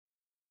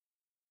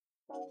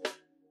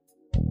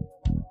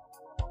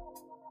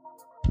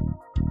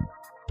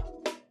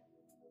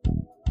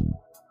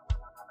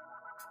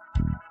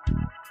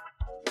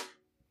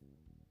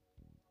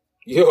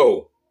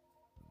Yo,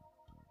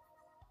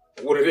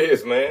 what it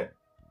is, man?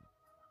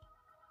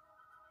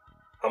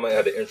 I'm gonna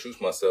have to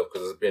introduce myself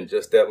because it's been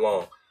just that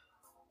long.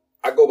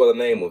 I go by the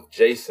name of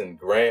Jason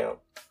Graham,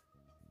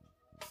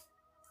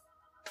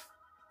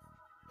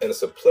 and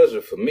it's a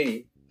pleasure for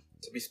me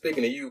to be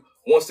speaking to you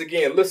once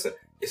again. Listen,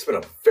 it's been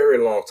a very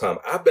long time.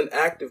 I've been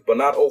active, but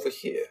not over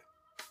here.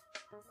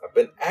 I've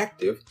been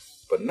active,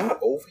 but not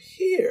over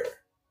here,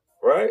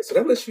 right? So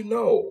that lets you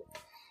know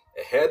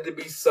it had to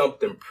be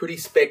something pretty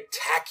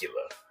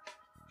spectacular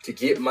to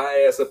get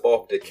my ass up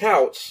off the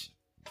couch,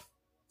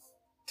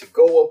 to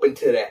go up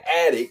into the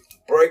attic,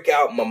 break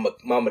out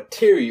my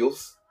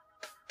materials,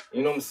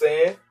 you know what I'm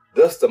saying?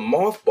 Dust the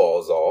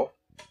mothballs off,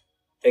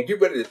 and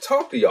get ready to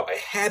talk to y'all. It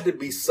had to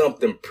be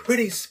something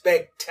pretty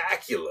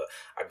spectacular.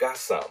 I got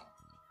something,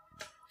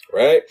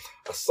 right?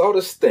 I saw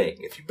this thing.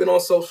 If you've been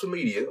on social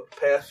media the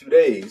past few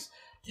days,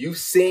 you've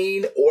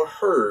seen or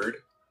heard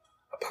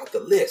about the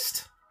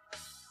list.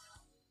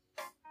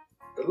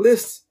 The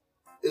list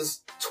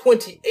is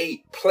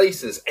 28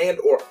 places and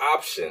or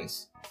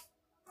options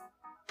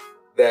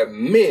that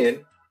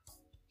men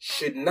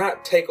should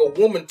not take a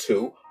woman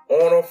to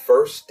on a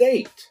first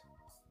date.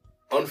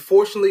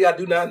 Unfortunately, I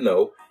do not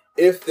know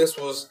if this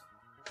was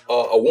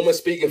a woman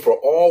speaking for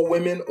all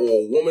women or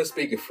a woman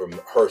speaking for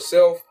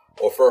herself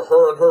or for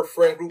her and her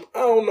friend group. I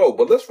don't know,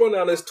 but let's run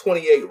down this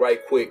 28 right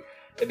quick,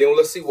 and then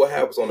let's see what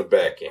happens on the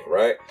back end,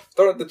 right?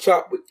 Start at the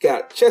top. We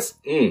got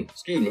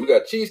we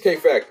got Cheesecake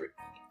Factory,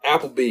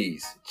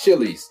 Applebee's,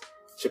 Chili's,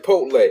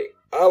 Chipotle,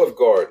 Olive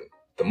Garden,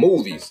 the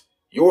movies,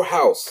 your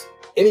house,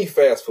 any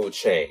fast food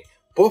chain,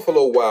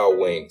 Buffalo Wild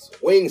Wings,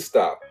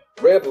 Wingstop,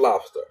 Red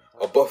Lobster,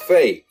 a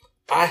buffet,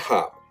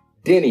 IHOP,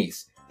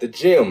 Denny's, the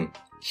gym,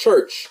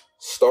 church,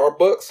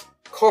 Starbucks,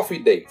 coffee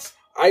dates,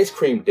 ice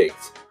cream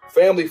dates,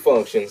 family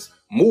functions,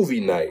 movie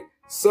night,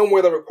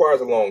 somewhere that requires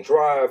a long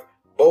drive,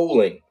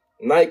 bowling,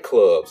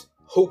 nightclubs,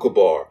 hookah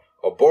bar,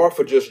 a bar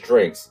for just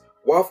drinks,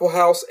 Waffle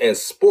House, and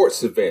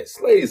sports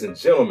events. Ladies and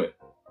gentlemen,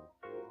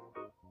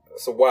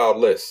 that's a wild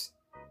list.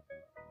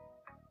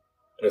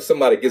 And if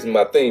somebody gives me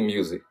my theme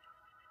music,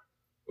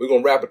 we're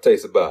going to rap a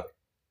taste about it.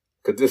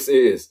 Because this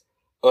is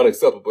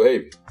unacceptable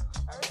behavior.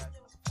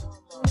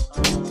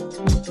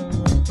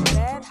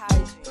 Bad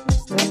hygiene.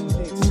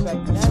 Definitely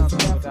expecting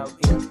something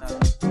without getting nothing.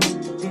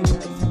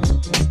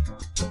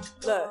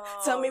 Look,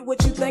 tell me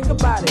what you think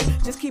about it.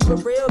 Just keep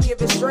it real, give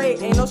it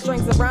straight. Ain't no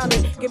strings around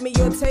it. Give me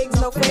your takes,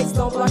 no fakes.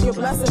 Don't block your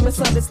blessing,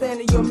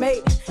 misunderstanding your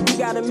mate. You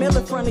got a meal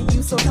in front of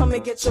you, so come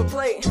and get your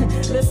plate.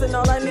 Listen,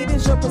 all I need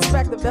is your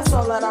perspective. That's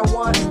all that I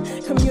want.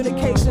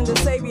 Communication to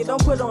save you,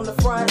 don't put on the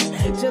front.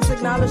 Just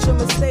acknowledge your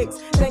mistakes.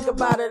 Think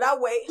about it, I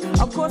wait.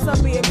 Of course,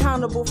 I'll be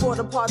accountable for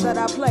the part that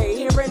I play.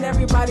 Hearing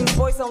everybody's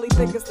voice, only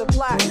think it's the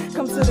plot.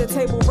 Come to the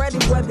table ready,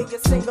 whether you're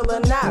single or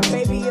not.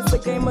 Maybe it's a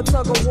game of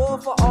tug of war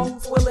for all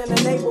who's willing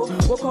and able.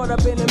 We're caught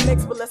up in the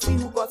mix, but let's see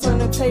who gon' turn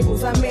the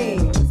tables. I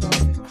mean,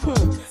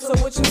 so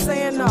what you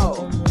saying,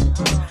 no?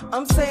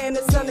 I'm saying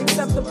it's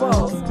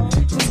unacceptable.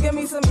 Just give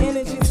me some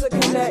energy to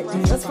connect.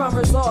 Let's find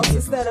results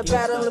instead of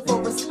battling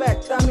for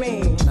respect. I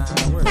mean,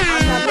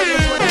 I'm not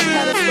looking for that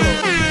pedestal.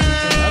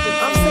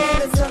 I'm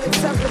saying it's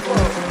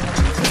unacceptable.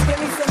 Just give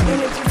me some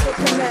energy to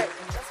connect.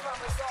 Let's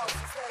find results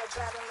instead of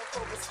battling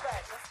for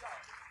respect.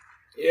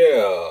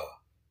 Yeah.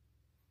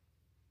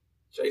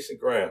 Jason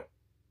Graham,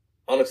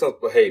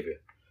 unacceptable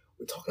behavior.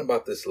 We're talking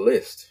about this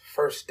list,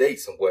 first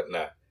dates and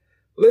whatnot.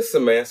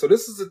 Listen, man, so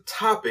this is a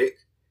topic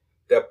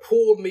that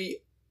pulled me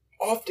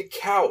off the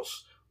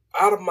couch,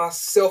 out of my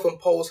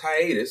self-imposed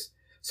hiatus.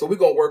 So we're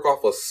going to work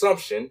off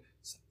assumption,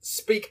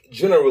 speak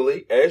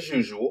generally as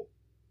usual,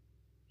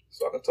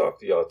 so I can talk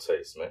to y'all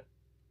taste, man.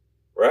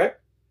 Right?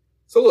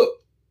 So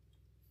look,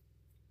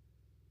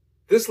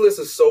 this list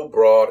is so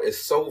broad, it's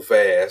so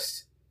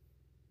vast,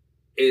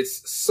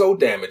 it's so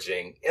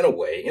damaging in a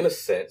way, in a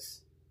sense,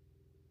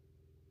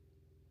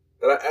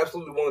 that I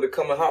absolutely wanted to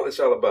come and holler at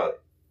y'all about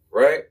it,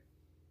 right?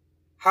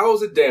 How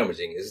is it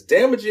damaging? It's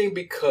damaging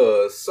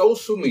because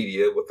social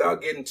media,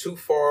 without getting too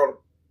far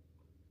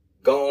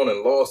gone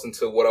and lost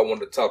into what I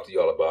wanted to talk to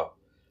y'all about,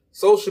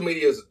 social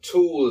media is a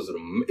tool,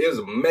 is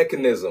a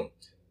mechanism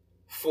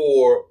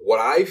for what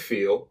I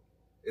feel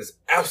is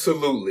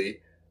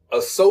absolutely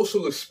a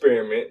social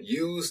experiment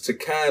used to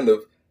kind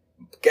of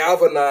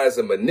galvanize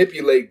and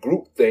manipulate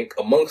groupthink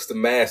amongst the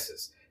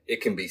masses.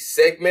 It can be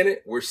segmented.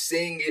 We're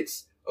seeing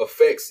its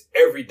effects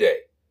every day.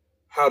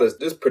 How does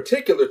this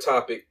particular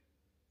topic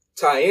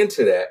tie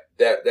into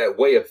that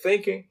way of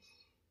thinking?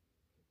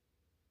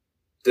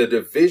 The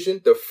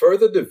division, the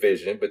further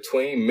division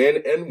between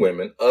men and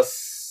women,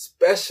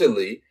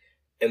 especially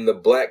in the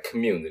Black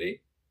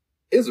community,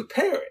 is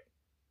apparent,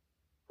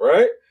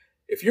 right?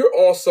 If you're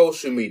on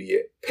social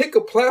media, pick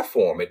a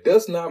platform. It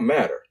does not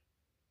matter.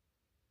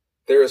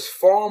 There is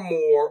far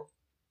more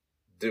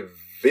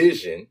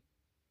division,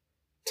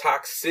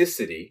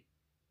 toxicity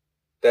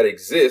that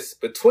exists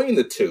between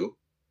the two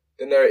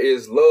than there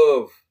is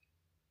love,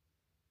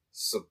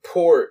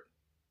 support,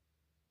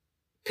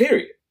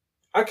 period.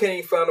 I can't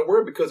even find a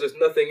word because there's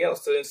nothing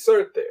else to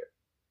insert there,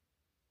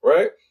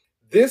 right?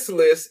 This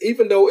list,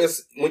 even though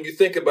it's, when you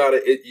think about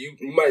it, you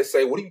might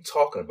say, what are you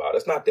talking about?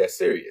 It's not that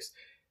serious.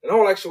 In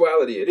all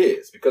actuality, it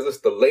is, because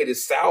it's the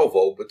latest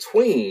salvo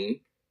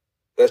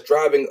that's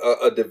driving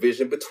a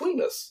division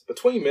between us,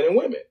 between men and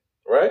women,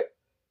 right?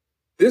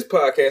 This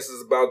podcast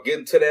is about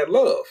getting to that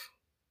love,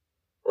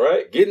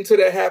 right? Getting to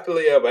that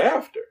happily ever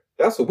after.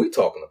 That's what we're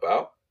talking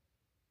about,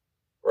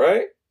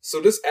 right?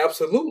 So this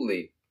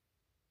absolutely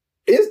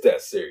is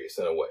that serious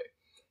in a way,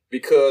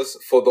 because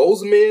for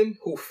those men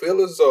who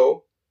feel as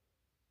though,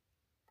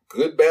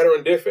 good, bad, or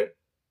indifferent,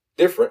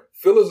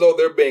 feel as though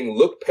they're being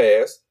looked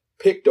past,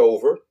 picked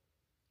over,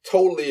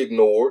 totally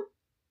ignored,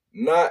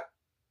 not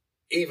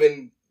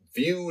even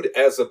viewed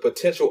as a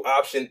potential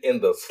option in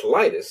the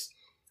slightest.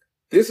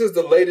 This is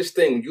the latest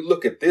thing when you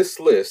look at this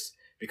list,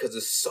 because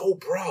it's so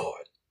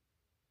broad,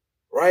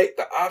 right?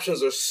 The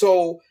options are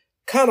so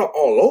kind of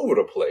all over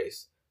the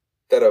place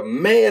that a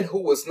man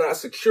who is not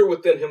secure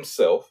within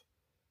himself,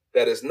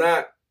 that is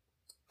not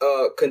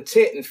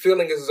content and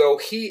feeling as though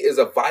he is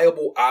a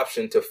viable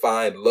option to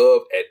find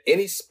love at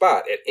any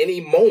spot, at any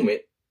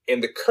moment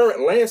in the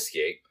current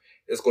landscape,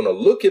 is going to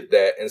look at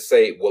that and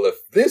say, well, if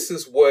this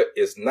is what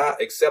is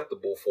not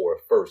acceptable for a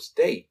first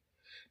date,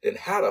 then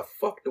how the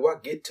fuck do I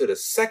get to the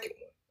second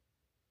one?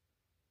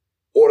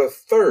 Or the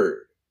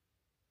third?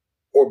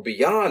 Or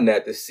beyond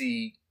that, to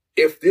see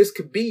if this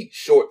could be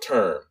short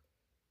term,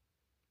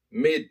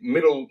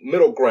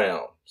 middle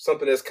ground,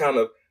 something that's kind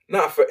of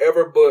not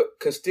forever, but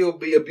can still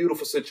be a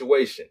beautiful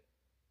situation,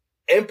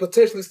 and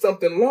potentially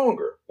something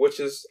longer, which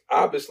is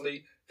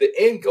obviously the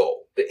end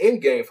goal, the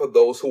end game for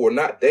those who are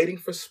not dating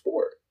for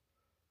sport.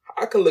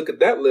 I can look at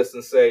that list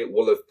and say,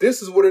 well, if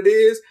this is what it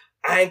is,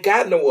 I ain't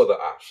got no other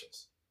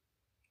options,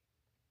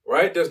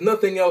 right? There's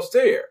nothing else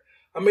there.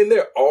 I mean,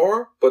 there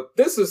are, but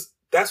that's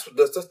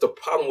the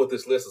problem with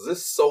this list, is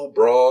it's so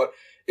broad.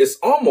 It's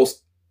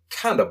almost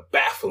kind of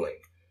baffling.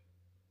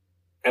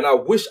 And I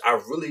wish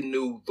I really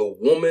knew the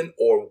woman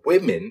or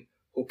women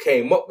who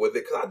came up with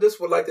it, because I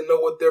just would like to know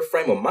what their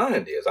frame of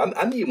mind is.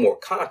 I need more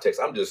context.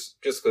 I'm just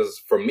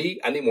because for me,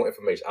 I need more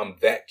information. I'm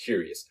that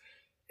curious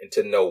and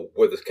to know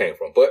where this came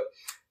from. But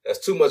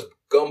that's too much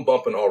gum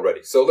bumping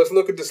already. So let's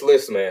look at this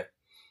list, man.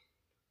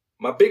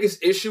 My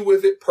biggest issue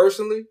with it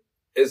personally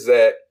is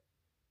that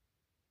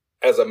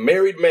as a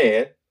married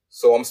man,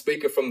 so I'm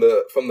speaking from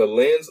the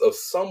lens of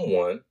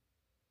someone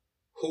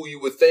who you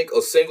would think,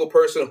 a single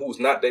person who's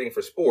not dating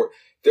for sport,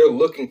 they're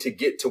looking to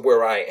get to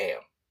where I am,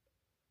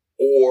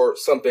 or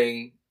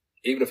something,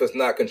 even if it's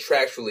not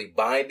contractually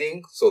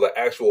binding. So the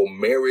actual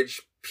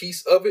marriage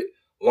piece of it,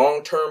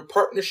 long-term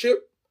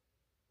partnership,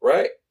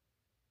 right?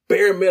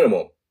 Bare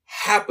minimum,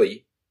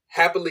 happily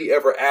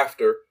ever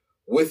after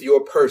with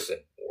your person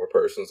or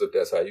persons, if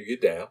that's how you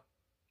get down,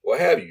 what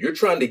have you. You're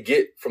trying to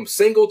get from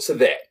single to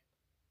that,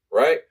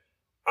 right?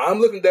 I'm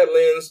looking at that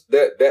lens,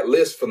 that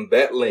list from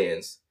that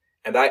lens,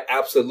 and I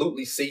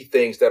absolutely see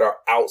things that are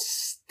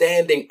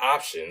outstanding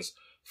options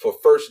for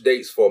first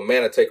dates for a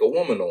man to take a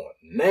woman on.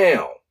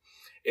 Now,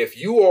 if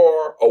you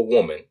are a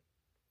woman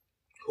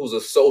who's a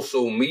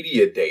social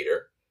media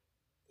dater,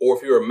 or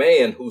if you're a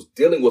man who's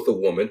dealing with a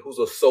woman who's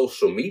a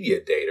social media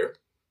dater,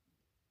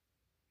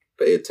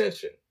 pay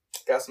attention.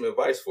 Got some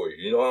advice for you.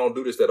 You know, I don't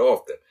do this that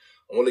often.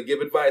 I want to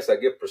give advice. I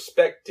give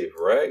perspective,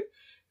 right?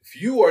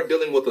 If you are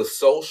dealing with a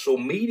social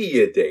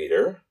media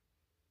dater,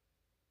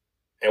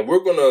 and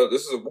we're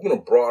gonna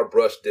broad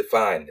brush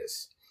define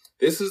this.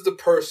 This is the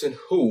person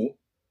who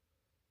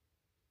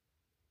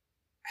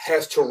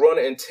has to run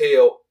and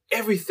tell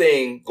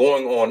everything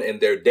going on in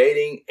their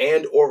dating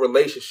and or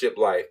relationship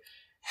life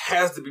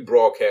has to be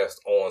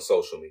broadcast on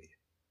social media.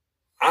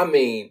 I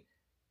mean,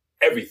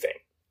 everything.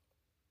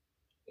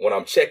 When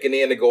I'm checking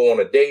in to go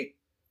on a date,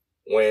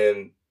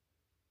 when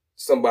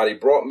somebody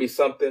brought me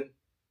something,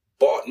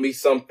 bought me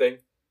something,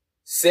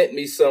 sent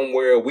me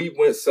somewhere, we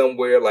went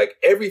somewhere, like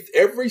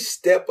every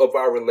step of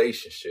our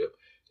relationship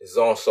is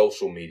on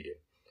social media.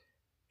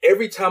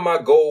 Every time I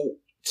go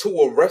to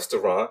a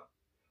restaurant,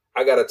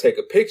 I got to take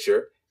a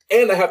picture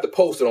and I have to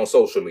post it on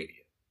social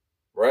media,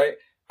 right?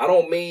 I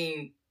don't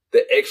mean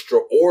the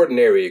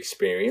extraordinary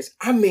experience.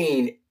 I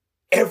mean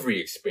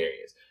every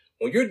experience.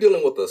 When you're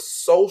dealing with a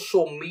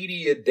social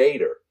media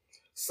dater,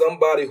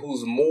 somebody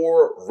who's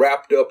more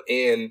wrapped up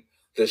in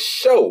the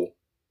show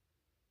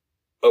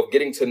of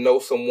getting to know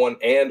someone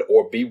and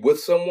or be with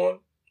someone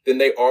than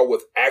they are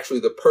with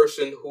actually the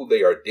person who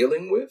they are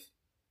dealing with,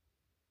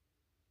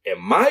 in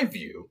my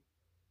view,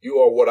 you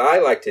are what I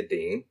like to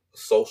deem a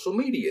social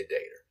media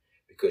dater,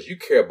 because you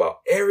care about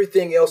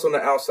everything else on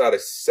the outside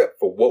except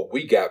for what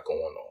we got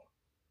going on.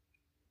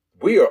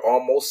 We are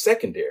almost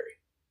secondary.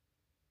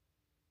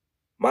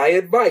 My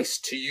advice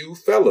to you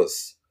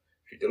fellas,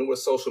 if you're dealing with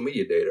a social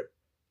media dater,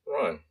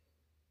 run.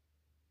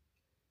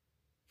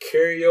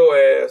 Carry your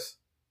ass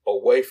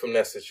away from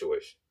that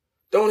situation.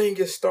 Don't even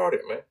get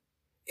started, man.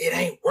 It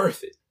ain't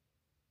worth it.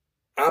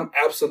 I'm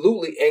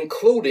absolutely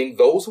including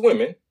those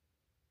women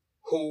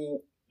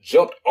who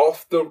jumped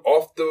off the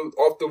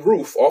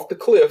roof, off the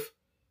cliff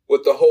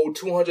with the whole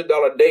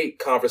 $200 date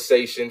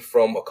conversation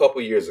from a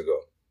couple years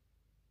ago.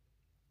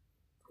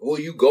 Will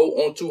you go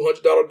on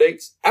 $200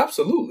 dates?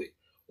 Absolutely.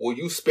 Will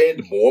you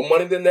spend more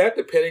money than that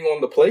depending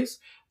on the place?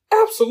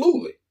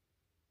 Absolutely.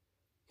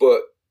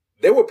 But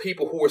there were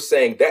people who were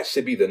saying that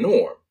should be the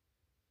norm.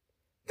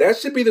 That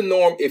should be the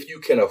norm if you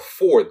can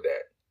afford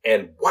that.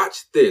 And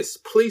watch this.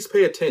 Please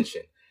pay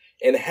attention.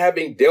 And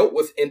having dealt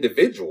with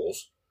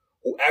individuals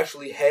who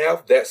actually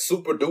have that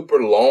super duper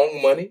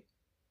long money,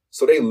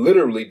 so they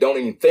literally don't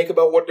even think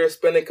about what they're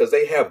spending because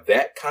they have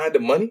that kind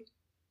of money.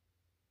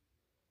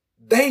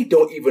 They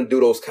don't even do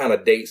those kind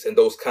of dates and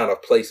those kind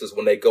of places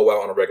when they go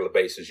out on a regular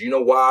basis. You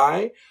know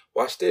why?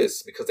 Watch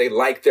this. Because they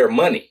like their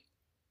money.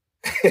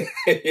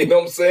 You know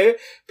what I'm saying?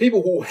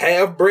 People who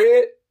have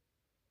bread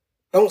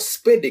don't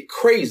spend it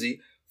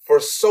crazy for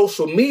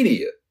social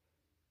media.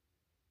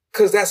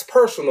 Because that's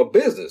personal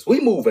business.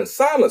 We move in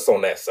silence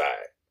on that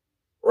side.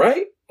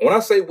 Right? When I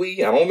say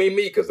we, I don't mean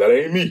me because that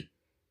ain't me.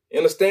 You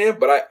understand?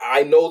 But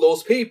I know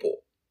those people.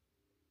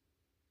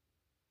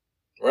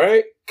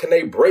 Right? Can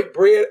they break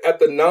bread at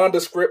the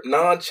nondescript,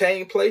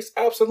 non-chain place?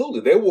 Absolutely.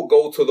 They will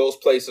go to those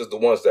places, the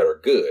ones that are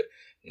good.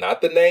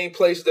 Not the name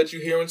places that you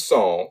hear in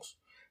songs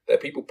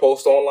that people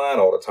post online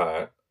all the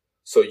time.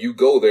 So you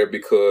go there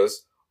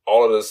because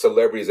all of the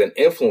celebrities and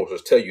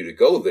influencers tell you to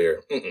go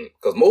there.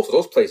 Because most of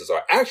those places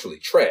are actually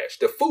trash.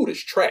 The food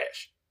is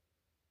trash.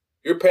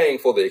 You're paying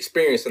for the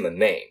experience and the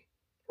name.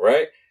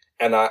 Right?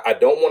 And I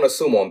don't want to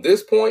assume on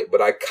this point,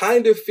 but I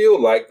kind of feel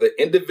like the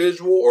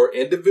individual or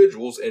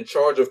individuals in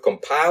charge of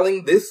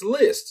compiling this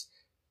list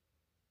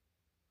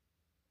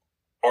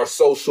are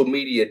social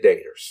media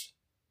daters.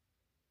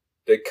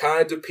 The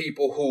kinds of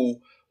people who,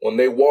 when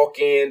they walk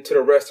into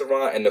the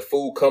restaurant and the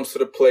food comes to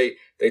the plate,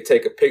 they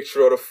take a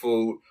picture of the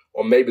food,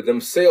 or maybe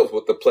themselves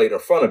with the plate in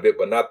front of it,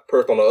 but not the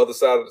person on the other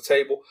side of the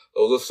table.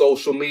 Those are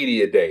social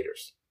media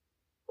daters,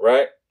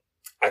 right?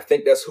 I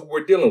think that's who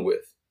we're dealing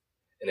with.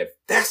 And if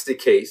that's the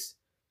case,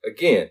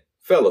 again,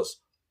 fellas,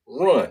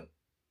 run.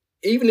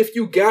 Even if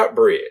you got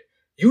bread,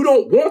 you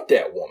don't want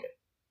that woman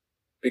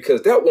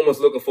because that woman's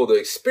looking for the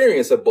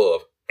experience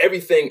above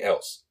everything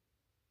else,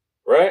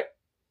 right?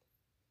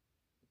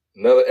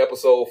 Another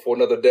episode for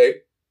another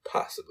day,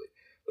 possibly.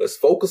 Let's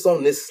focus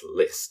on this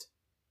list,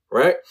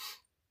 right?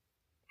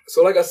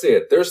 So like I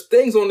said, there's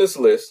things on this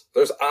list,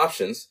 there's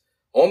options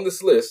on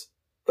this list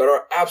that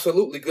are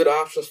absolutely good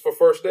options for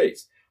first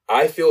dates.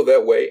 I feel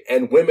that way,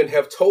 and women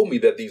have told me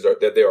that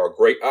there are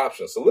great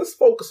options. So let's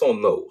focus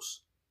on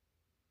those,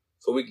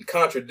 so we can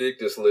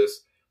contradict this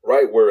list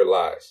right where it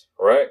lies.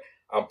 All right,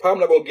 I'm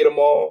probably not gonna get them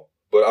all,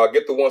 but I'll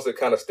get the ones that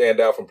kind of stand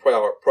out from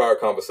prior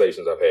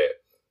conversations I've had.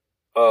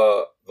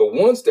 The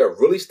ones that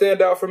really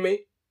stand out for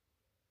me,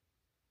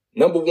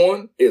 number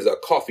one is a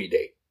coffee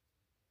date.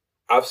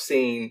 I've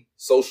seen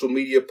social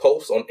media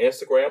posts on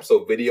Instagram,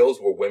 so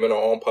videos where women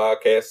are on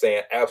podcasts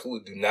saying,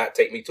 absolutely do not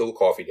take me to a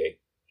coffee date.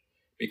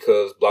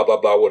 Because blah,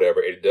 blah, blah,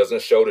 whatever. It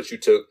doesn't show that you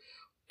took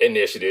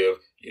initiative.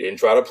 You didn't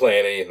try to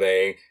plan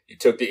anything. You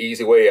took the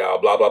easy way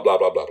out. Blah, blah, blah,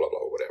 blah, blah, blah,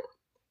 blah, whatever.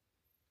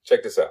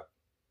 Check this out.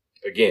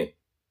 Again,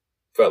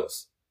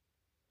 fellas,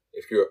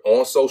 if you're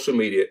on social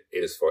media,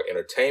 it is for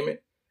entertainment.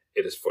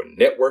 It is for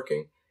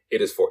networking.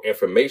 It is for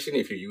information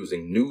if you're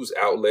using news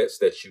outlets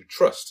that you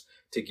trust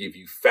to give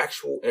you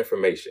factual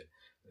information.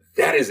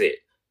 That is it.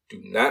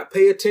 Do not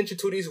pay attention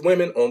to these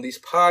women on these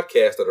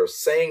podcasts that are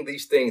saying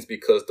these things,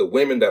 because the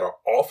women that are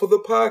off of the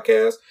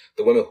podcast,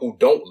 the women who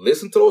don't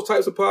listen to those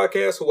types of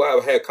podcasts, who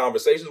I've had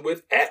conversations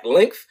with at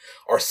length,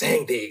 are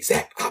saying the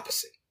exact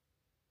opposite.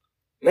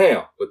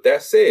 Now, with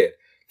that said,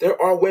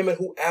 there are women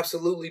who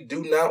absolutely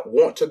do not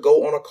want to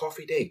go on a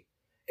coffee date,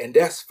 and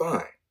that's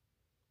fine.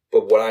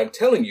 But what I'm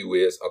telling you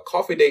is a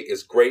coffee date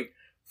is great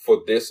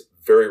for this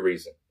very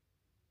reason.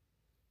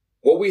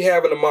 What we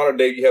have in the modern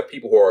day, you have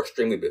people who are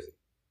extremely busy.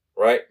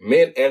 Right?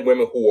 Men and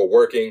women who are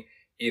working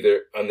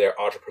either on their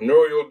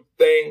entrepreneurial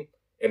thing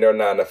and their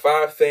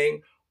 9-to-5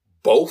 thing,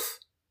 both,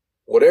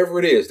 whatever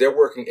it is, they're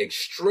working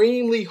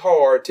extremely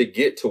hard to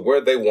get to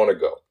where they want to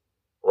go.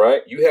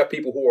 Right? You have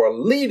people who are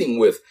leading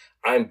with,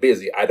 I'm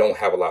busy, I don't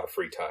have a lot of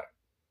free time.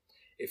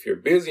 If you're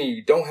busy and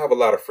you don't have a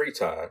lot of free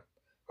time,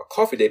 a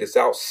coffee date is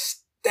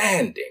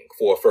outstanding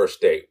for a first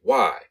date.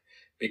 Why?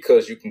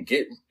 Because you can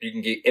get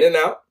in and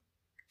out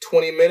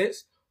 20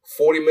 minutes.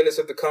 40 minutes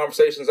if the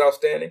conversation is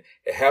outstanding.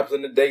 It happens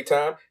in the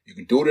daytime. You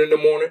can do it in the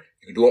morning.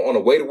 You can do it on the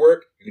way to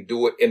work. You can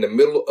do it in the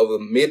middle of the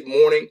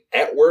mid-morning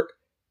at work.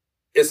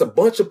 It's a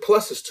bunch of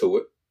pluses to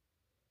it.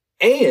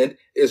 And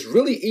it's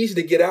really easy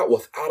to get out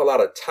without a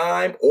lot of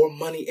time or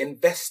money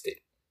invested.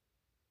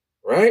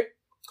 Right?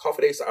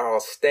 Coffee dates are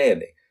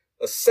outstanding.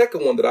 A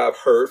second one that I've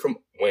heard from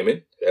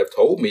women that have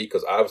told me,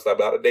 because obviously I've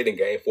been out of dating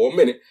game for a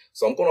minute,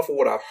 so I'm going off of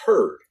what I've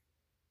heard.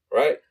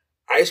 Right?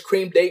 Ice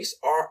cream dates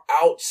are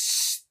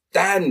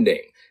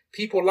outstanding.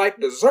 People like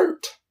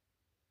dessert,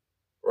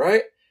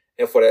 right?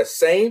 And for that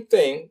same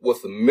thing,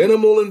 with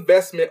minimal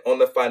investment on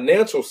the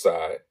financial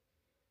side,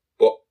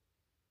 but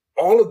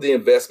all of the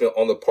investment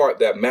on the part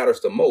that matters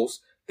the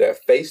most,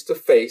 that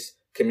face-to-face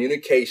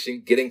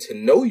communication, getting to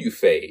know you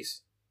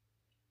phase,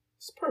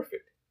 it's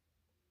perfect.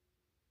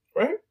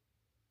 Right?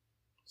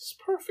 It's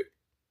perfect.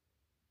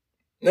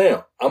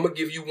 Now, I'm going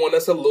to give you one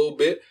that's a little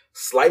bit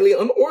slightly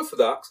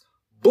unorthodox,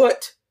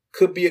 but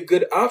could be a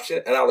good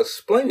option, and I'll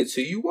explain it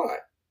to you why.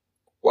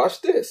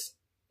 Watch this.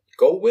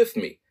 Go with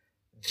me.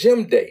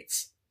 Gym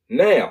dates.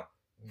 Now,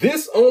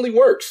 this only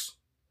works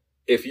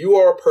if you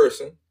are a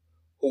person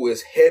who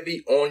is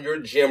heavy on your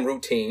gym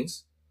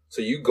routines.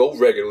 So you go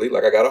regularly,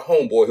 like I got a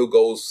homeboy who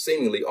goes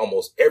seemingly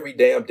almost every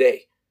damn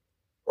day,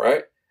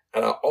 right?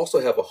 And I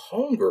also have a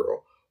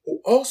homegirl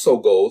who also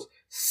goes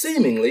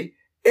seemingly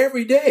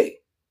every day.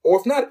 Or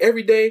if not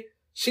every day,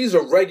 she's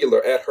a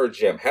regular at her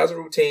gym, has a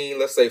routine,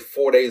 let's say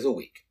 4 days a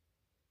week,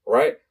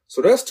 right?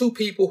 So that's two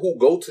people who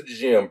go to the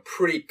gym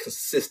pretty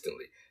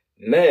consistently.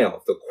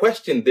 Now, the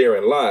question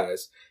therein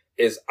lies,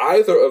 is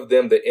either of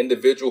them the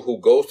individual who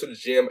goes to the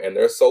gym and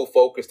they're so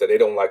focused that they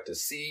don't like to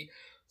see,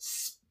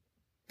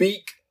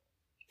 speak,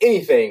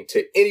 anything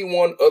to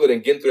anyone other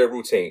than getting through their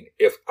routine?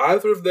 If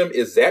either of them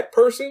is that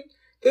person,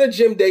 then a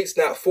gym date's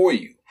not for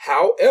you.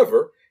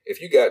 However,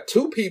 if you got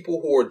two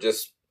people who are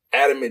just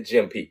adamant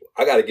gym people,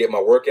 I got to get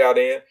my workout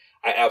in,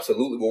 I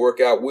absolutely will work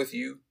out with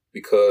you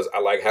because I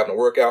like having a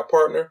workout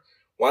partner.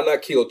 Why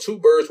not kill two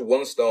birds with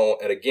one stone?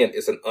 And again,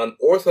 it's an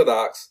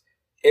unorthodox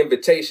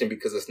invitation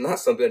because it's not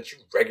something that you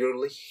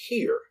regularly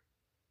hear,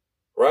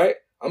 right?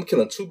 I'm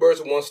killing two birds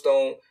with one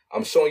stone.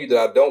 I'm showing you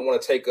that I don't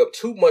want to take up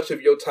too much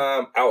of your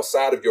time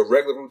outside of your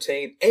regular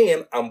routine.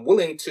 And I'm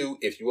willing to,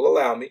 if you will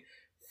allow me,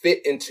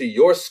 fit into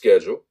your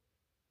schedule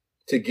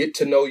to get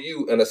to know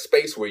you in a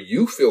space where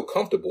you feel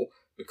comfortable.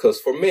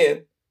 Because for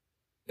men,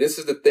 this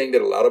is the thing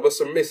that a lot of us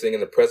are missing in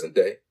the present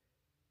day.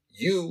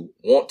 You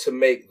want to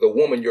make the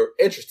woman you're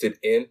interested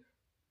in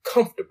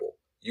comfortable.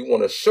 You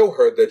want to show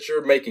her that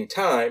you're making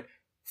time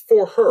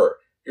for her.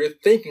 You're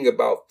thinking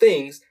about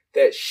things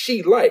that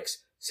she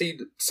likes. See,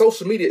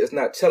 social media is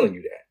not telling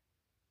you that.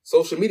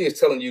 Social media is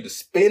telling you to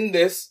spend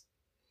this,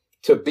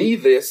 to be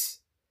this,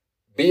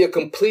 be a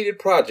completed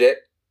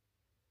project.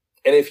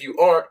 And if you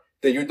aren't,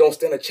 then you don't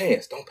stand a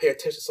chance. Don't pay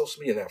attention to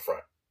social media in that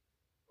front,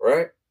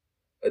 right?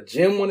 A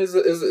gym one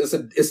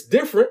it's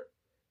different,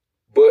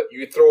 but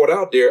you throw it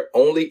out there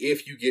only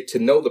if you get to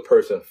know the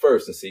person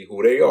first and see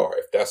who they are.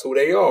 If that's who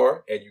they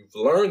are and you've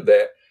learned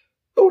that,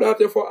 throw it out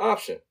there for an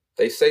option.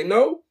 They say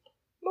no,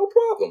 no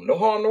problem. No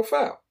harm, no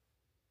foul,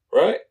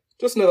 right?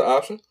 Just another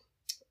option.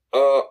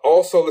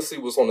 Also, let's see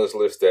what's on this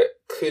list that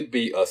could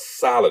be a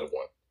solid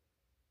one.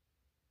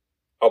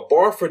 A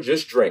bar for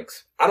just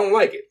drinks. I don't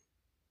like it.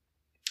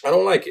 I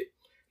don't like it.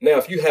 Now,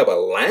 if you have a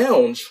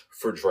lounge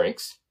for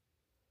drinks,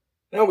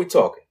 now we're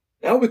talking.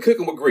 Now we're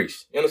cooking with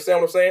grease. You understand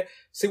what I'm saying?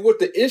 See, what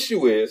the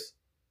issue is,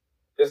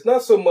 it's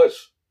not so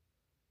much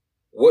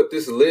what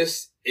this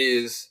list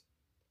is.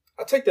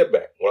 I take that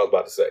back, what I was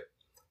about to say.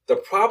 The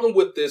problem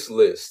with this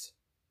list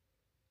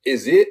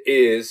is it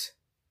is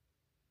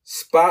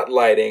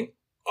spotlighting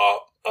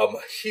a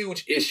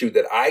huge issue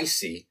that I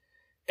see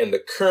in the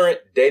current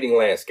dating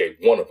landscape.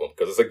 One of them,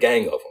 because it's a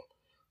gang of them.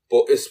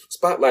 But it's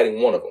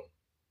spotlighting one of them.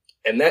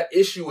 And that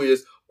issue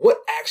is what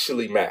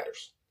actually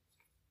matters,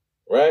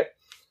 right?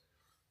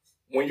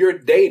 When you're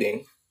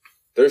dating,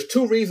 there's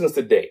two reasons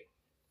to date.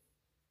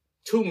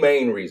 Two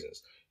main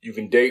reasons. You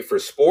can date for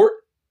sport.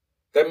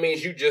 That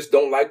means you just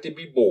don't like to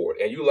be bored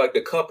and you like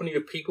the company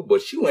of people,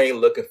 but you ain't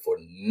looking for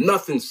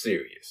nothing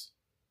serious,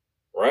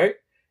 right?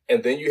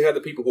 And then you have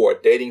the people who are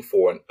dating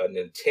for an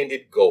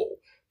intended goal.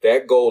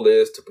 That goal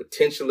is to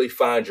potentially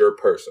find your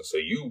person. So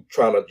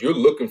you're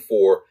looking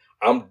for,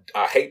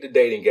 I hate the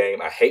dating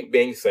game. I hate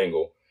being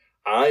single.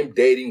 I'm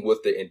dating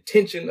with the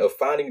intention of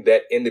finding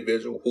that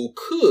individual who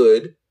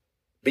could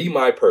be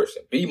my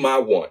person, be my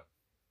one,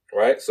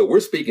 right? So we're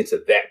speaking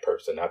to that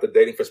person, not the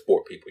dating for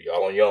sport people.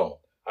 Y'all on your own.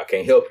 I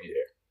can't help you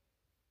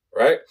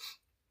there, right?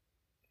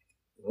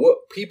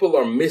 What people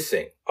are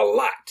missing a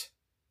lot,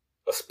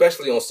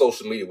 especially on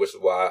social media, which is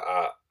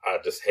why I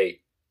just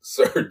hate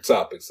certain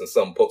topics and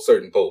certain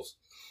posts,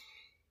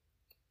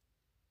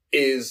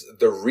 is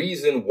the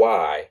reason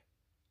why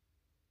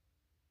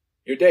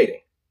you're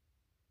dating.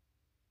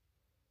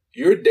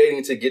 You're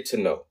dating to get to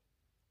know.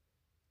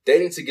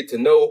 Dating to get to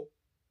know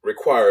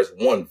requires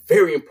one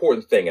very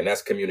important thing, and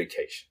that's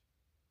communication,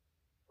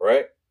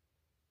 right?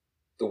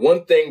 The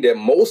one thing that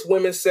most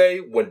women say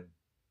when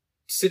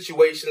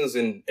situations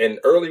in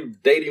early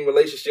dating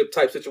relationship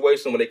type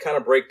situations, when they kind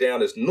of break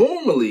down, is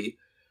normally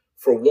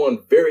for one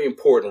very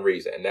important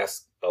reason, and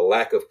that's a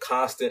lack of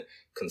constant,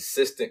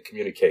 consistent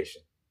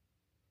communication.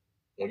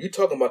 When you're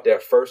talking about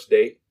that first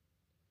date,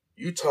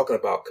 you're talking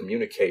about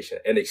communication.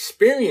 And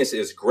experience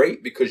is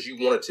great because you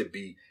want it to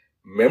be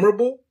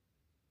memorable.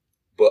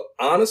 But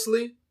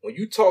honestly, when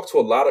you talk to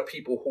a lot of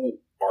people who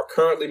are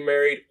currently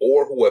married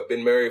or who have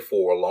been married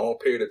for a long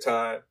period of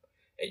time,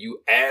 and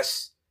you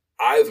ask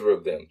either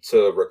of them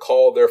to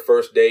recall their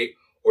first date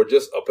or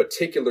just a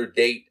particular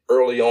date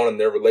early on in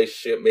their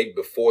relationship, maybe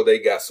before they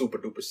got super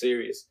duper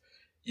serious,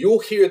 you'll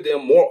hear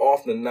them more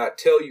often than not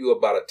tell you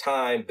about a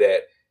time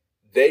that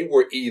they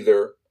were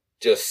either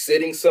just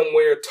sitting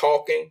somewhere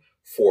talking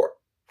for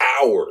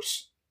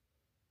hours,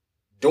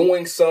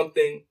 doing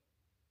something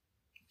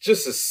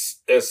just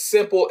as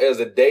simple as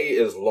a day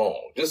is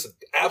long. Just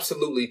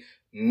absolutely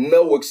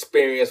no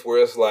experience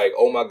where it's like,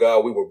 oh my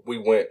God, we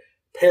went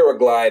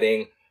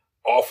paragliding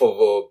off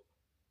of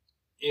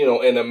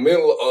in the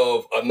middle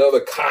of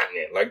another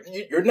continent. Like,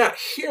 you're not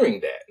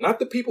hearing that. Not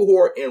the people who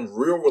are in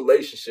real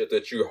relationships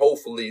that you're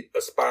hopefully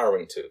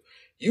aspiring to.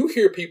 You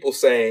hear people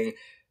saying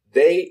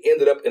they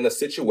ended up in a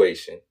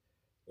situation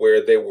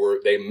where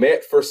they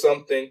met for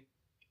something,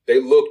 they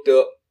looked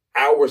up,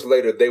 hours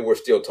later, they were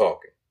still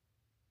talking.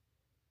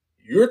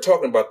 You're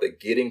talking about the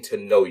getting to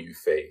know you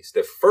phase.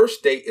 The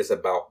first date is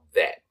about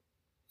that.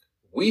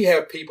 We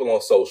have people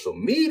on social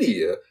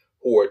media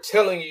who are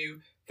telling you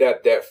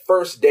that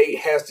first date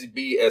has to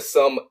be at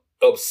some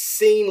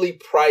obscenely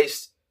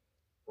priced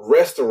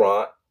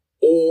restaurant,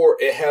 or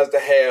it has to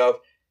have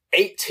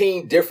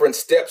 18 different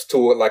steps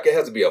to it. Like, it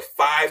has to be a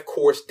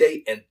 5-course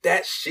date, and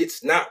that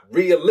shit's not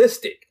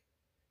realistic.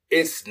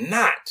 It's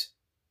not.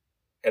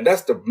 And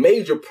that's the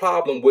major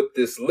problem with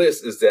this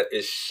list, is that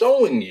it's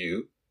showing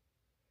you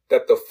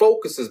that the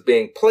focus is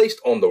being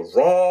placed on the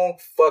wrong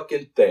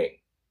fucking thing.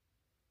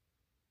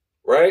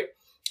 Right?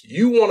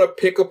 You want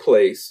to pick a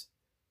place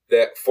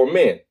that, for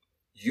men,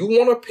 you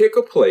want to pick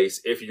a place,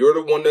 if you're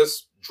the one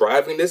that's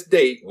driving this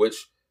date,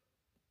 which,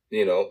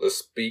 let's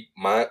speak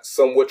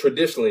somewhat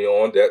traditionally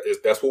on,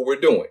 that's what we're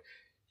doing.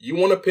 You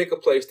want to pick a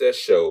place that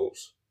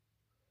shows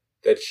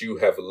that you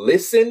have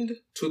listened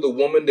to the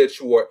woman that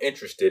you are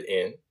interested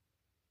in,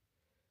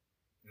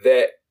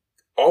 that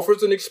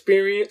offers an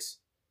experience,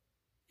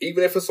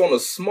 even if it's on a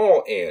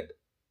small end.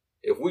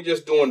 If we're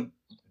just doing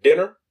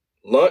dinner,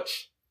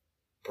 lunch,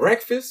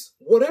 breakfast,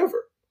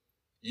 whatever,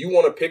 you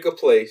want to pick a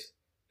place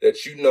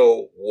that you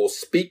know will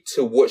speak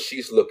to what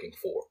she's looking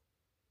for.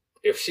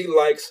 If she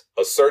likes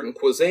a certain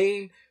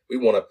cuisine, we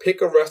want to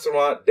pick a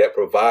restaurant that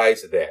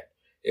provides that.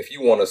 If she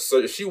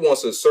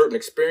wants a certain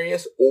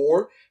experience,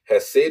 or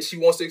has said she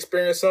wants to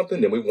experience something,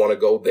 then we want to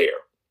go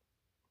there.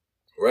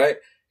 Right?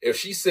 If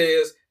she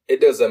says it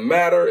doesn't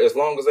matter as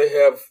long as they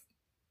have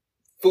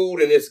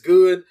food and it's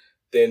good,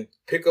 then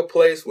pick a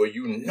place where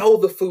you know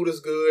the food is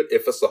good.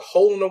 If it's a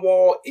hole in the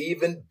wall,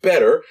 even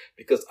better,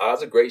 because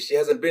odds are great she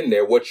hasn't been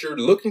there. What you're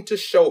looking to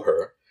show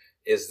her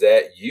is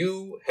that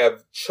you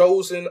have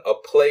chosen a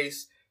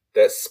place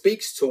that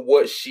speaks to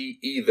what she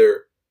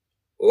either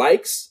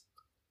likes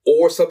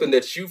or something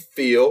that you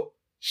feel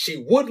she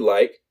would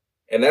like.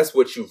 And that's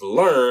what you've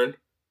learned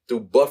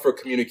through buffer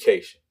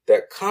communication.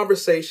 That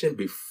conversation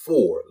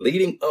before,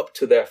 leading up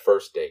to that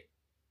first date.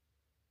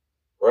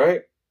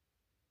 Right?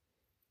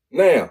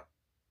 Now,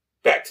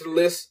 back to the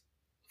list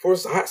for a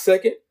hot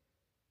second.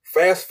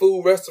 Fast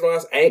food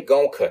restaurants ain't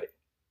gonna cut it.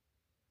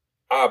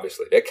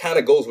 Obviously, that kind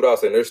of goes without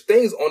saying. There's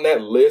things on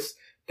that list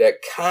that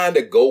kind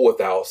of go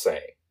without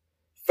saying.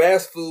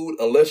 Fast food,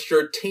 unless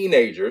you're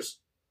teenagers,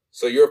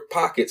 so your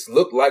pockets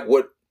look like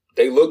what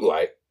they look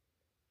like,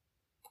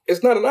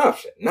 it's not an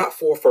option. Not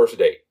for a first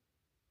date.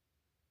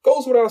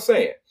 Goes without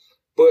saying.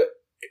 But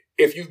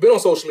if you've been on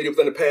social media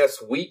within the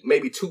past week,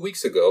 maybe 2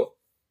 weeks ago,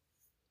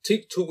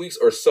 2 weeks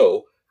or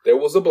so, there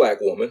was a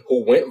black woman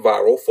who went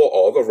viral for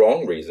all the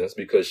wrong reasons,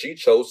 because she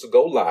chose to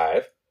go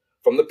live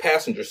from the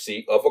passenger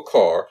seat of a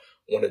car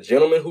when a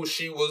gentleman who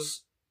she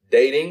was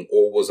dating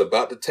or was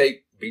about to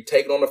be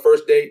taken on the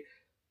first date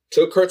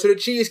took her to the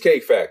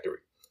Cheesecake Factory.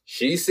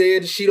 She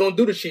said she don't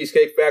do the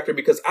Cheesecake Factory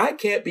because I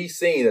can't be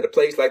seen at a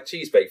place like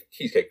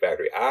Cheesecake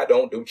Factory. I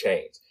don't do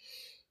chains.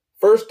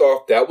 First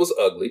off, that was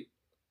ugly.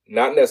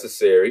 Not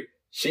necessary.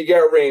 She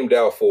got reamed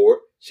out for it.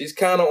 She's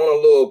kind of on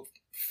a little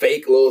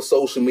fake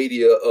social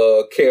media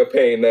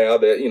campaign now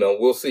that,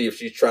 we'll see if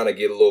she's trying to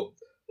get a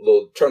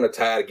little turn the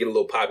tide, get a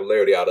little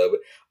popularity out of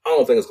it. I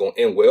don't think it's going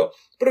to end well,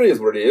 but it is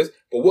what it is.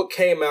 But what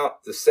came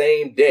out the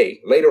same day,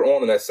 later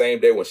on in that same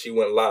day when she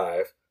went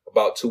live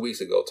about 2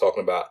 weeks ago,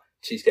 talking about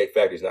Cheesecake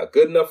Factory is not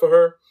good enough for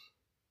her.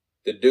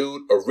 The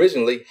dude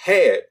originally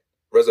had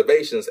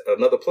reservations at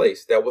another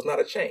place that was not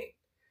a chain.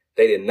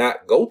 They did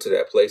not go to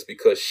that place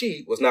because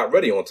she was not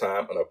ready on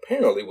time and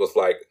apparently was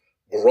like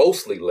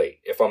grossly late,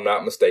 if I'm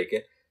not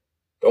mistaken.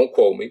 Don't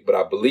quote me, but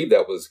I believe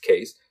that was the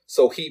case.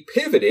 So he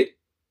pivoted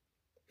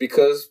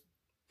because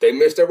they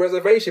missed their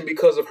reservation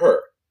because of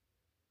her.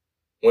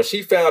 When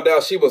she found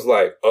out, she was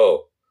like,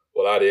 oh,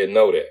 well, I didn't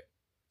know that.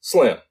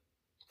 Slim,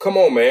 come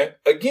on, man.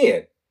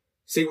 Again,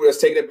 see, let's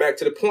take it back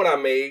to the point I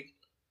made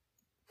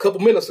a couple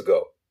minutes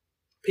ago.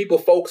 People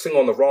focusing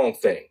on the wrong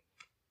thing,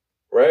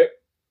 right?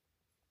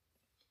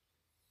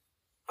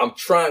 I'm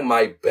trying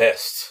my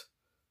best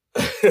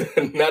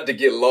not to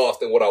get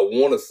lost in what I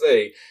want to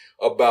say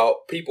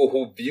about people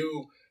who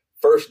view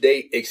first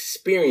date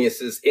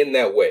experiences in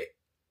that way,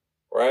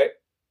 right?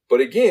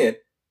 But again,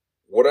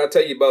 what did I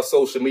tell you about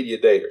social media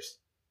daters?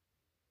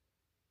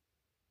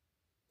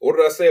 What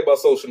did I say about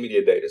social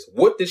media daters?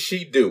 What did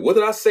she do? What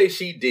did I say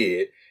she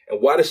did?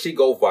 And why did she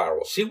go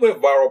viral? She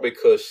went viral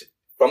because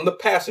from the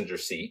passenger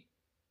seat,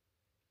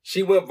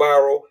 she went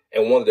viral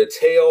and wanted to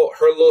tell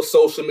her little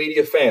social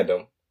media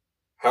fandom,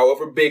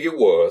 however big it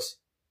was,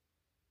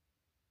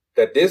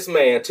 that this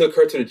man took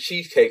her to the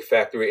Cheesecake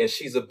Factory and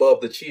she's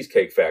above the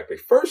Cheesecake Factory.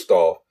 First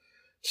off,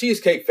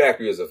 Cheesecake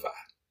Factory is a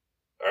vibe.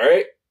 All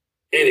right?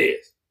 It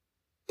is.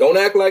 Don't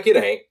act like it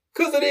ain't,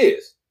 because it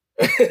is.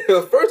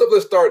 First off,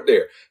 let's start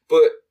there.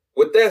 But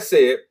with that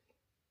said,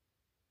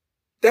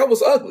 that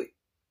was ugly.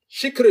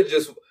 She could have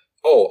just,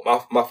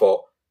 my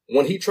fault.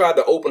 When he tried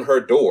to open her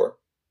door,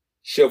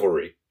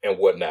 chivalry and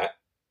whatnot,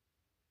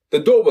 the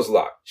door was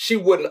locked. She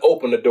wouldn't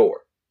open the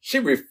door. She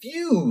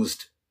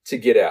refused to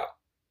get out.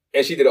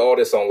 And she did all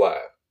this on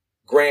live.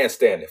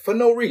 Grandstanding for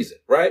no reason,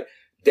 right?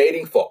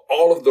 Dating for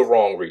all of the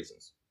wrong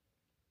reasons.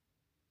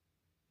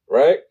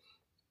 Right?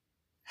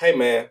 Hey,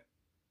 man,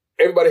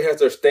 everybody has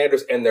their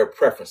standards and their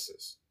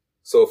preferences.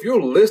 So if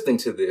you're listening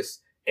to this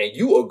and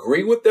you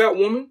agree with that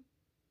woman,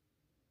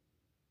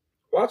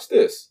 watch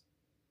this.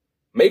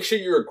 Make sure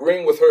you're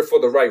agreeing with her for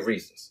the right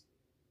reasons.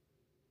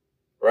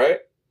 Right?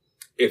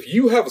 If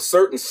you have a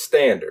certain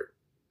standard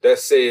that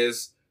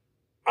says,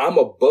 I'm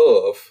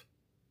above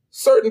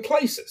certain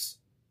places,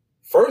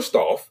 first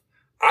off,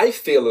 I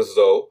feel as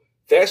though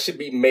that should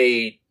be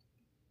made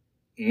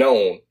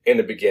known in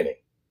the beginning.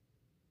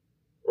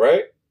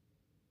 Right?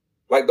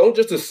 Like, don't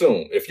just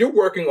assume. If you're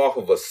working off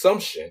of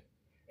assumption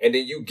and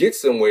then you get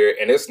somewhere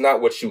and it's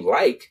not what you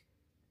like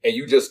and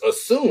you just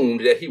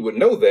assumed that he would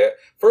know that,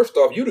 first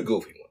off, you the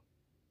goofy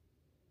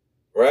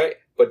one. Right?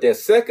 But then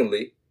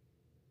secondly,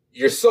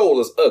 your soul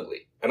is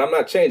ugly. And I'm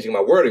not changing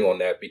my wording on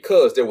that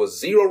because there was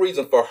zero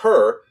reason for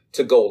her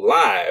to go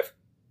live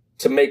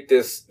to make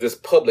this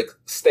public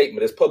statement,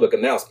 this public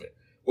announcement,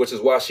 which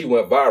is why she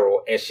went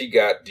viral and she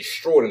got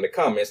destroyed in the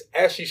comments,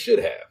 as she should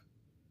have.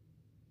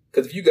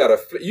 Because if you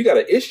got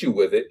an issue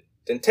with it,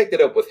 then take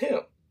it up with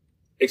him.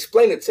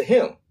 Explain it to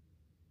him.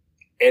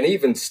 And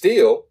even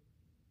still,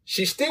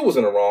 she still was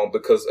in the wrong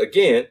because,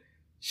 again,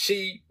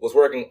 she was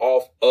working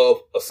off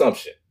of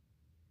assumption.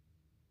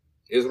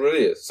 Is what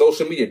it is.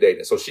 Social media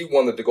dating. So she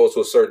wanted to go to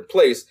a certain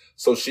place.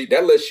 So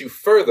that lets you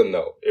further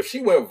know. If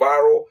she went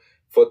viral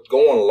for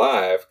going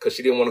live because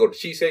she didn't want to go to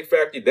Cheesecake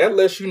Factory, that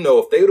lets you know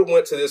if they would have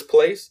went to this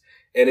place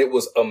and it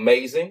was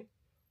amazing,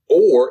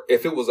 or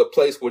if it was a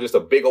place with just a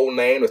big old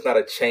name, it's not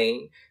a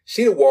chain,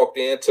 she'd have walked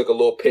in, took a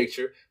little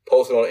picture,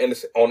 posted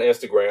on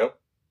Instagram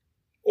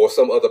or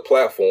some other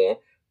platform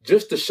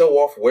just to show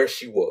off where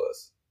she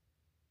was.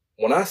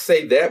 When I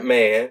say that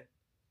man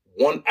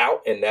won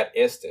out in that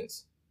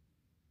instance,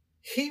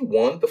 he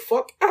won the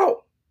fuck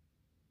out.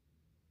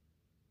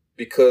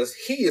 Because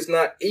he is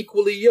not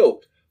equally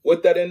yoked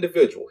with that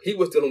individual. He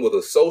was dealing with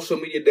a social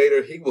media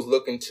dater. He was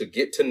looking to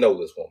get to know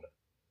this woman.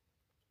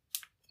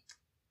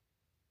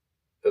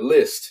 The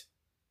list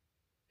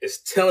is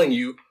telling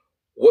you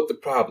what the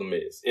problem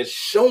is. It's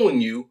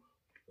showing you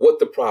what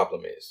the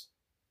problem is.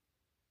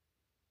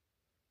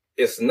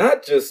 It's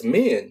not just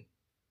men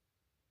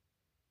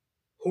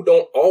who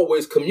don't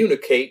always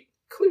communicate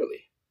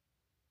clearly.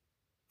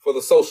 For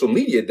the social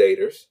media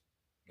daters,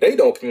 they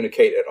don't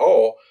communicate at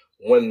all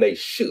when they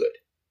should.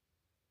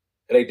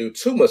 And they do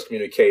too much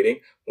communicating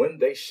when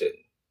they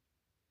shouldn't.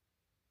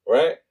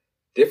 Right?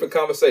 Different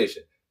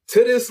conversation.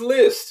 To this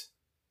list,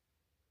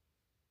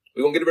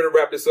 we're going to get ready to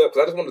wrap this up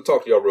because I just want to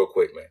talk to y'all real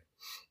quick, man.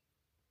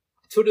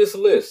 To this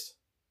list,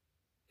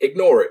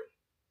 ignore it.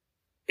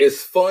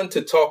 It's fun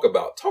to talk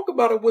about. Talk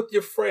about it with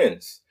your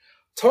friends.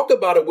 Talk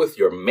about it with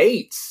your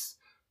mates.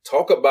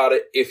 Talk about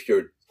it if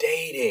you're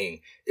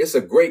dating. It's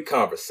a great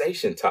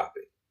conversation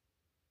topic.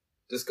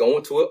 Just go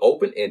into it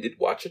open-ended,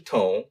 watch your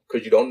tone,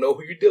 because you don't know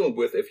who you're dealing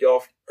with if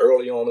y'all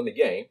early on in the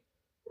game,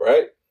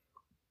 right?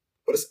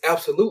 But it's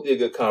absolutely a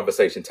good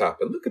conversation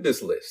topic. Look at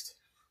this list.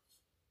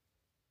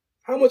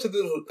 How much of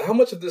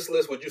this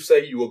list would you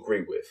say you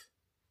agree with?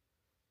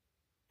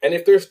 And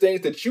if there's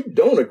things that you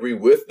don't agree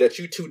with, that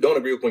you two don't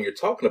agree with when you're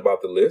talking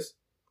about the list,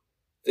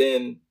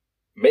 then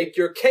make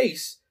your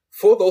case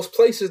for those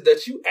places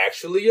that you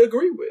actually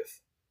agree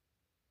with.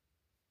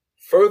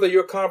 Further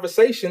your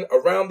conversation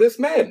around this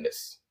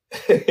madness.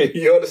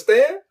 You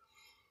understand?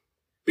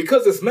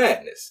 Because it's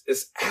madness.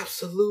 It's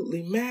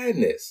absolutely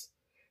madness.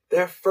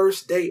 That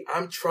first date,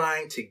 I'm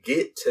trying to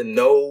get to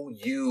know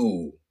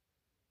you.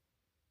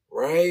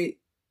 Right?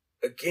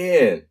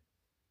 Again,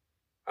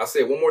 I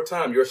say it one more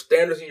time. Your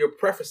standards and your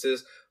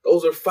preferences,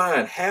 those are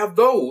fine. Have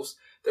those.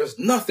 There's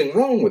nothing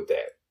wrong with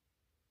that.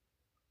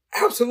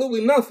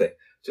 Absolutely nothing.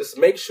 Just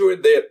make sure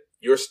that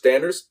your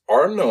standards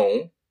are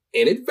known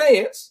in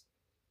advance.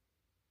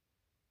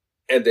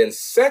 And then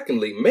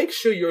secondly, make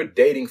sure you're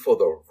dating for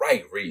the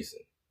right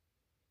reason,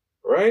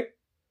 right?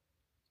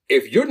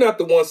 If you're not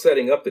the one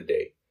setting up the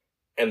date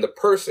and the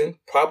person,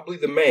 probably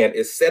the man,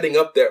 is setting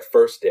up that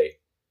first date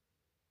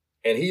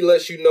and he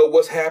lets you know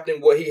what's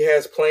happening, what he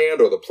has planned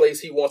or the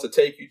place he wants to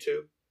take you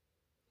to,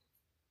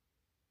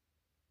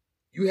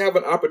 you have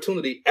an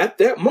opportunity at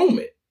that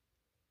moment,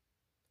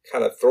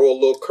 kind of throw a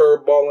little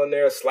curveball in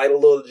there, slight a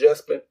little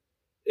adjustment.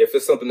 If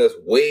it's something that's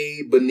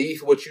way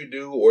beneath what you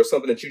do or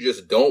something that you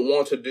just don't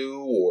want to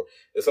do or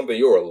it's something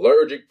you're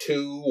allergic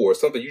to or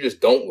something you just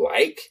don't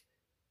like,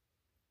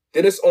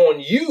 then it's on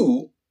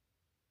you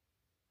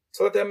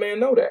to let that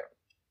man know that.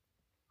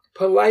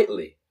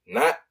 Politely,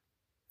 not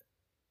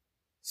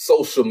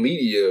social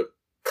media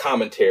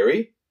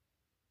commentary,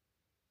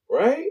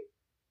 right?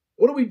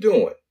 What are we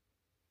doing?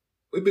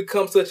 We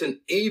become such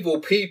an evil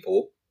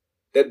people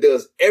that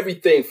does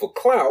everything for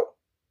clout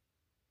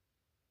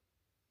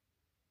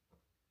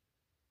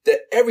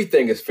that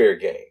everything is fair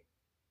game.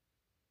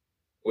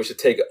 We should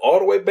take it all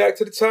the way back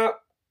to the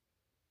top.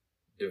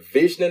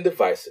 Division and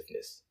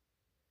divisiveness.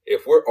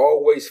 If we're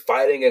always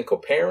fighting and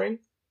comparing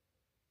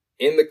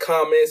in the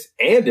comments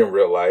and in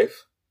real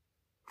life,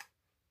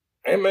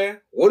 hey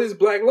man, what is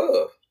black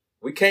love?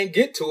 We can't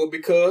get to it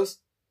because,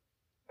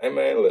 hey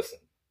man, listen,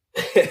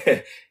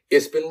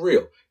 it's been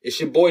real. It's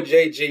your boy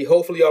JG.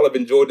 Hopefully y'all have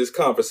enjoyed this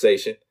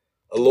conversation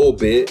a little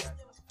bit.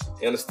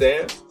 You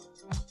understand?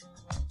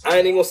 I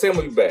ain't even gonna say I'm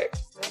gonna be back.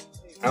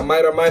 I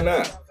might or might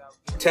not.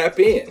 Tap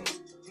in.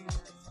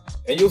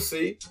 And you'll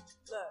see.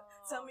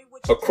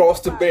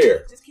 Across the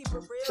Bear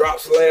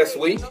drops last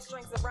week.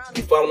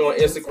 You follow me on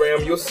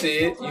Instagram, you'll see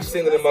it. You've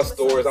seen it in my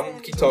stories. I'm going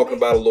to keep talking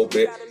about it a little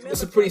bit.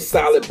 It's a pretty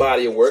solid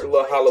body of work. A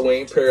little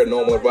Halloween,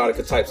 paranormal,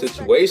 erotica type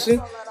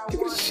situation. Give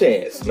it a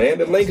chance, man.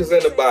 The link is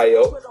in the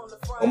bio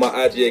on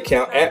my IG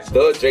account at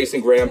the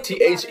Jason Graham,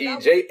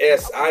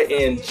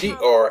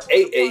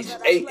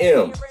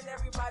 TheJasingraham.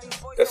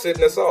 That's it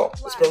and that's all.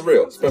 It's been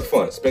real. It's been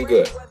fun. It's been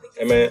good.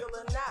 Hey, man,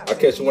 I'll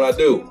catch you when I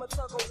do.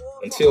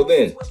 Until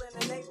then,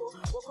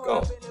 go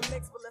on.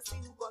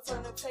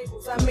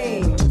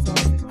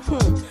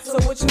 So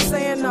what you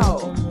saying,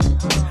 no?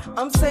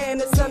 I'm saying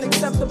it's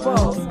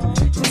unacceptable.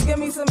 Just give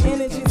me some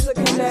energy to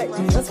connect.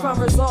 Let's find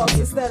results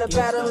instead of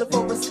battling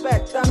for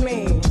respect. Now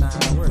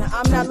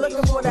I'm not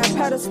looking for that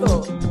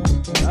pedestal.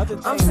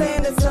 I'm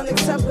saying it's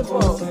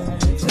unacceptable.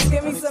 Just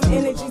give me some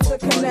energy to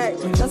connect.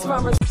 Let's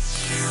find results.